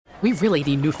We really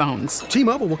need new phones.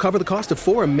 T-Mobile will cover the cost of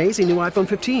 4 amazing new iPhone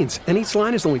 15s, and each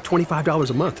line is only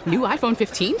 $25 a month. New iPhone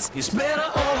 15s? It's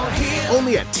better over here.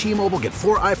 Only at T-Mobile, get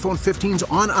 4 iPhone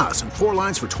 15s on us and 4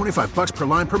 lines for $25 per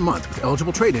line per month with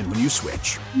eligible trade-in when you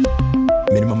switch.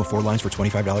 Minimum of 4 lines for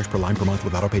 $25 per line per month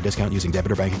with autopay discount using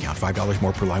debit or bank account. $5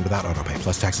 more per line without autopay,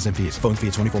 plus taxes and fees. Phone fee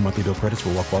at 24 monthly bill credits for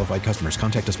well-qualified customers.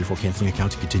 Contact us before canceling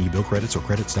account to continue bill credits or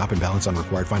credit stop and balance on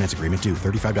required finance agreement due.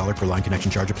 $35 per line connection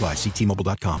charge applies. See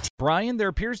T-Mobile.com. Brian, there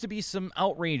appears to be some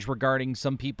outrage regarding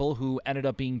some people who ended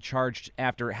up being charged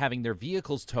after having their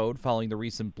vehicles towed following the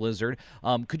recent blizzard.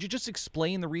 Could you just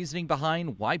explain the reasoning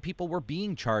behind why people were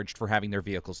being charged for having their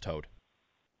vehicles towed?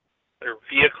 Their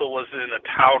vehicle was in a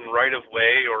town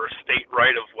right-of-way or a state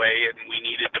right-of-way, and we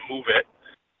needed to move it.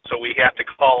 So we had to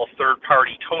call a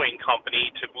third-party towing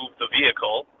company to move the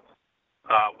vehicle.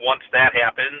 Once that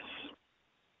happens,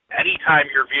 anytime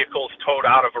your vehicle is towed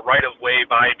out of a right-of-way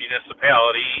by a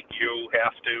municipality, you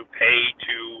have to pay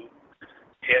to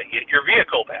get your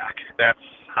vehicle back. That's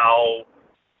how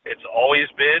it's always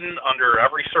been under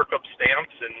every circumstance,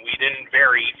 and we didn't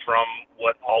vary from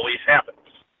what always happens.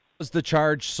 Was the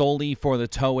charge solely for the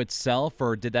tow itself,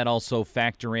 or did that also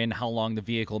factor in how long the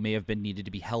vehicle may have been needed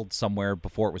to be held somewhere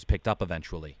before it was picked up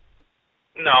eventually?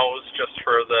 No, it was just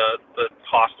for the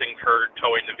cost incurred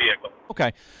towing the vehicle.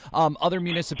 Okay. Other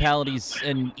municipalities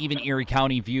and even Erie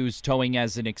County views towing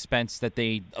as an expense that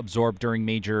they absorb during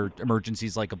major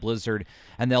emergencies like a blizzard,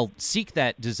 and they'll seek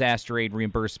that disaster aid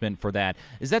reimbursement for that.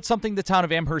 Is that something the town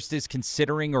of Amherst is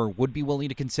considering or would be willing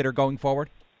to consider going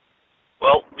forward?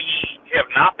 Well, we have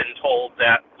not been told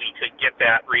that we could get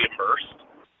that reimbursed.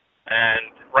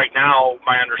 And right now,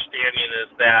 my understanding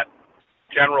is that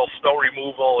general snow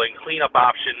removal and cleanup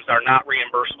options are not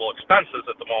reimbursable expenses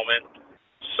at the moment.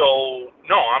 So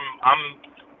no,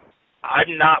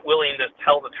 I'm not willing to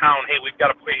tell the town, hey, we've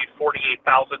got to pay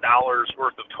 $48,000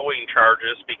 worth of towing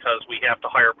charges because we have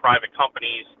to hire private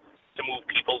companies to move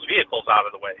people's vehicles out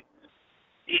of the way.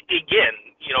 Again,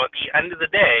 at the end of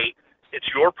the day, it's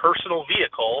your personal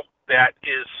vehicle that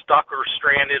is stuck or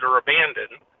stranded or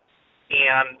abandoned,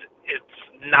 and it's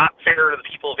not fair to the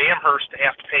people of Amherst to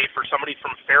have to pay for somebody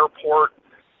from Fairport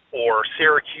or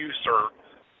Syracuse or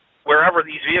wherever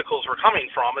these vehicles were coming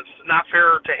from. It's not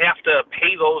fair to have to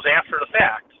pay those after the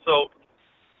fact. So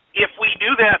if we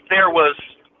knew that there was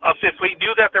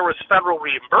federal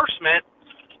reimbursement,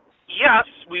 yes,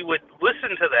 we would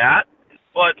listen to that,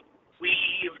 but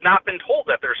we've not been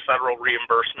told that there's federal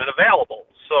reimbursement available.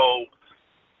 So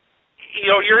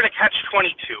you're in a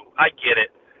catch-22. I get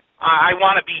it. I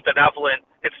want to be benevolent.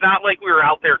 It's not like we were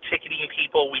out there ticketing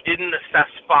people. We didn't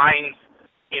assess fines.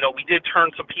 We did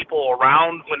turn some people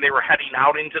around when they were heading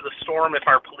out into the storm if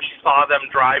our police saw them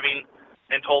driving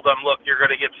and told them, look, you're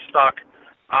going to get stuck.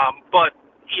 But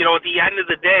at the end of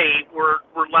the day, we're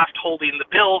left holding the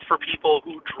bill for people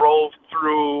who drove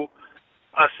through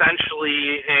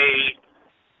essentially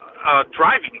a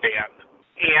driving ban.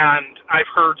 And I've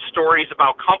heard stories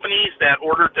about companies that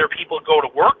ordered their people to go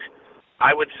to work.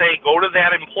 I would say go to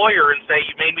that employer and say,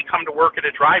 you made me come to work in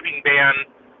a driving ban,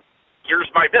 here's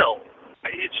my bill.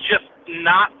 It's just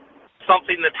not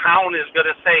something the town is going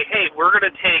to say, hey, we're going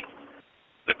to take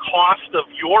the cost of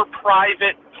your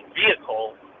private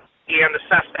vehicle and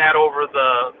assess that over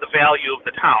the value of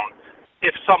the town.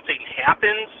 If something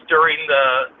happens during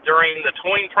the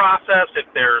towing process, if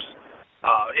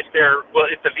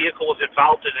the vehicle was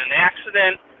involved in an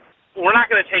accident, we're not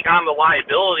going to take on the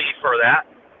liability for that.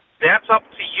 That's up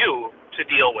to you to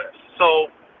deal with. So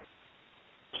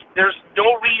there's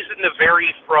no reason to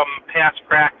vary from past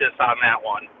practice on that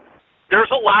one. There's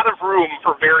a lot of room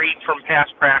for varying from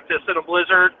past practice in a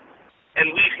blizzard, and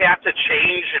we've had to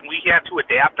change and we had to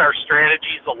adapt our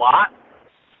strategies a lot.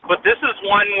 But this is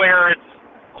one where it's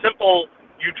simple.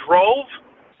 You drove,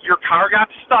 your car got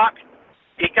stuck,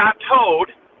 it got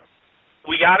towed,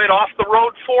 we got it off the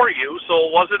road for you, so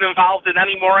it wasn't involved in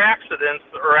any more accidents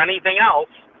or anything else.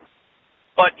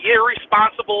 But you're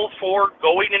responsible for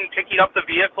going and picking up the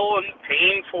vehicle and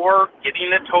paying for getting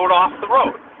it towed off the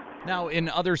road. Now, in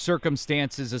other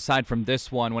circumstances, aside from this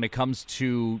one, when it comes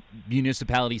to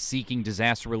municipalities seeking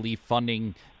disaster relief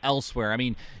funding elsewhere,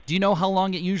 do you know how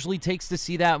long it usually takes to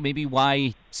see that? Maybe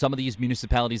why some of these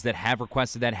municipalities that have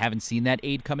requested that haven't seen that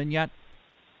aid come in yet?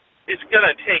 It's going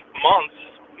to take months,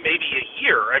 maybe a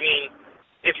year.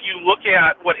 If you look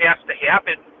at what has to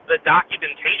happen, the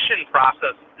documentation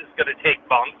process is going to take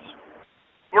months.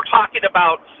 We're talking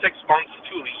about 6 months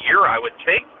to a year, I would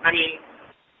think.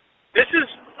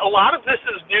 A lot of this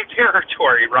is new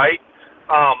territory, right?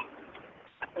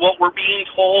 What we're being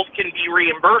told can be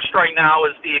reimbursed right now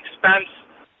is the expense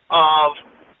of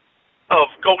of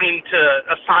going to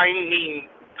assigning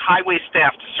highway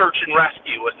staff to search and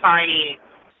rescue, assigning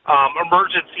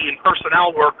emergency and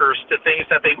personnel workers to things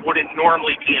that they wouldn't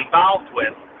normally be involved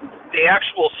with. The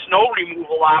actual snow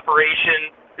removal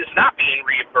operation is not being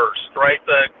reimbursed, right?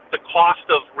 The cost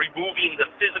of removing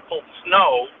the physical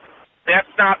snow,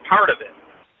 that's not part of it.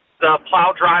 The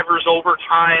plow drivers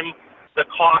overtime, the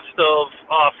cost of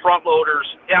front loaders,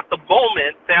 at the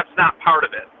moment, that's not part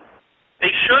of it.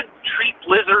 They should treat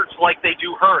blizzards like they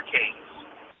do hurricanes,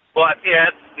 but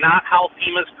it's not how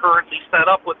FEMA's currently set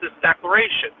up with this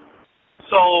declaration.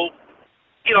 So,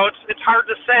 it's hard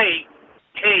to say,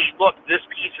 hey, look, this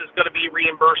piece is going to be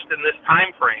reimbursed in this time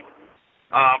frame,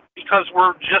 because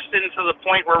we're just into the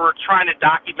point where we're trying to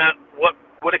document what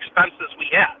expenses we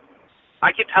had.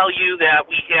 I can tell you that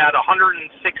we had 160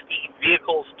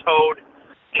 vehicles towed,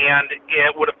 and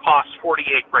it would have cost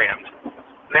 $48,000.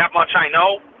 That much I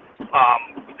know.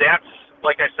 That's,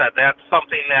 like I said, that's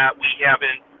something that we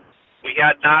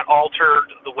had not altered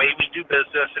the way we do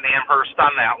business in Amherst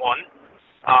on that one.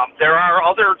 There are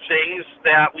other things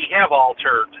that we have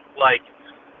altered, like,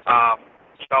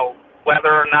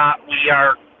 whether or not we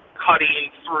are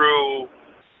cutting through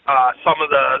some of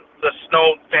the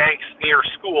snow banks near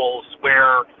schools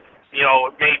where,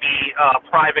 it may be a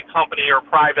private company or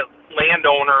private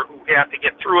landowner who had to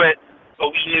get through it, but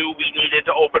we knew we needed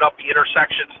to open up the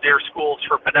intersections near schools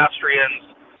for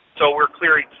pedestrians, so we're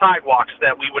clearing sidewalks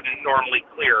that we wouldn't normally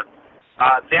clear.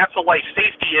 That's a life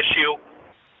safety issue.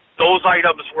 Those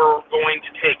items we're going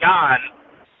to take on,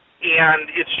 and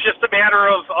it's just a matter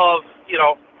of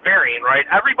varying, right?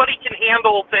 Everybody can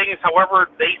handle things however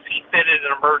they see fit in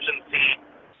an emergency.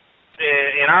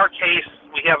 In our case,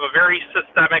 we have a very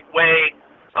systemic way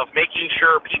of making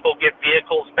sure people get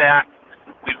vehicles back.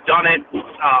 We've done it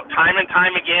time and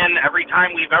time again. Every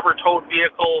time we've ever towed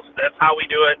vehicles, that's how we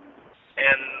do it,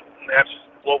 and that's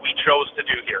what we chose to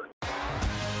do here.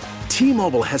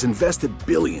 T-Mobile has invested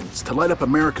billions to light up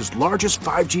America's largest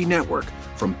 5G network,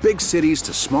 from big cities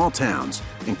to small towns,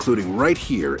 including right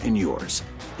here in yours.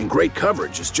 And great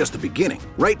coverage is just the beginning.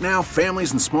 Right now,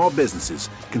 families and small businesses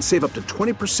can save up to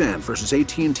 20% versus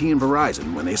AT&T and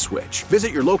Verizon when they switch.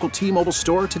 Visit your local T-Mobile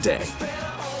store today.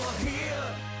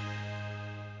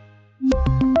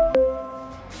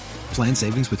 Plan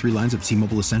savings with 3 lines of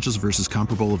T-Mobile Essentials versus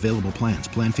comparable available plans.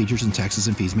 Plan features and taxes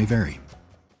and fees may vary.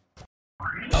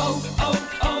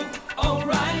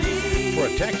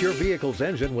 Protect your vehicle's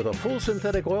engine with a full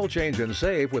synthetic oil change and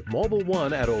save with Mobil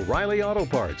 1 at O'Reilly Auto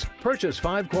Parts. Purchase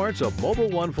 5 quarts of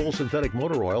Mobil 1 full synthetic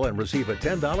motor oil and receive a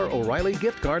 $10 O'Reilly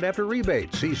gift card after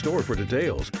rebate. See store for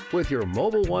details. With your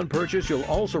Mobil 1 purchase, you'll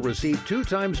also receive 2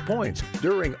 times points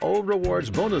during O Rewards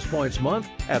Bonus Points Month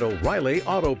at O'Reilly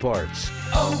Auto Parts.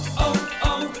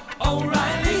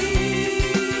 O'Reilly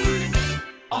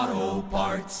Auto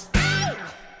Parts.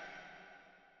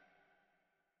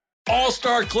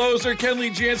 All-star closer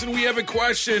Kenley Jansen, we have a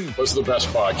question. What's the best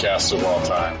podcast of all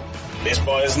time?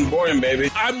 Baseball isn't boring, baby.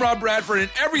 I'm Rob Bradford,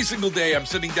 and every single day I'm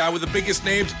sitting down with the biggest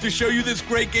names to show you this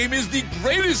great game is the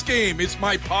greatest game. It's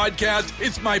my podcast.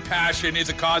 It's my passion. It's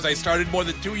a cause I started more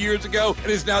than 2 years ago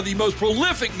and is now the most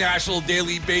prolific national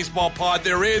daily baseball pod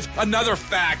there is. Another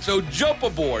fact, so jump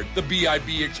aboard the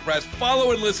BIB Express.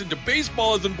 Follow and listen to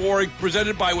Baseball Isn't Boring,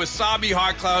 presented by Wasabi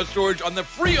Hot Cloud Storage on the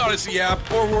free Odyssey app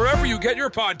or wherever you get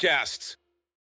your podcasts.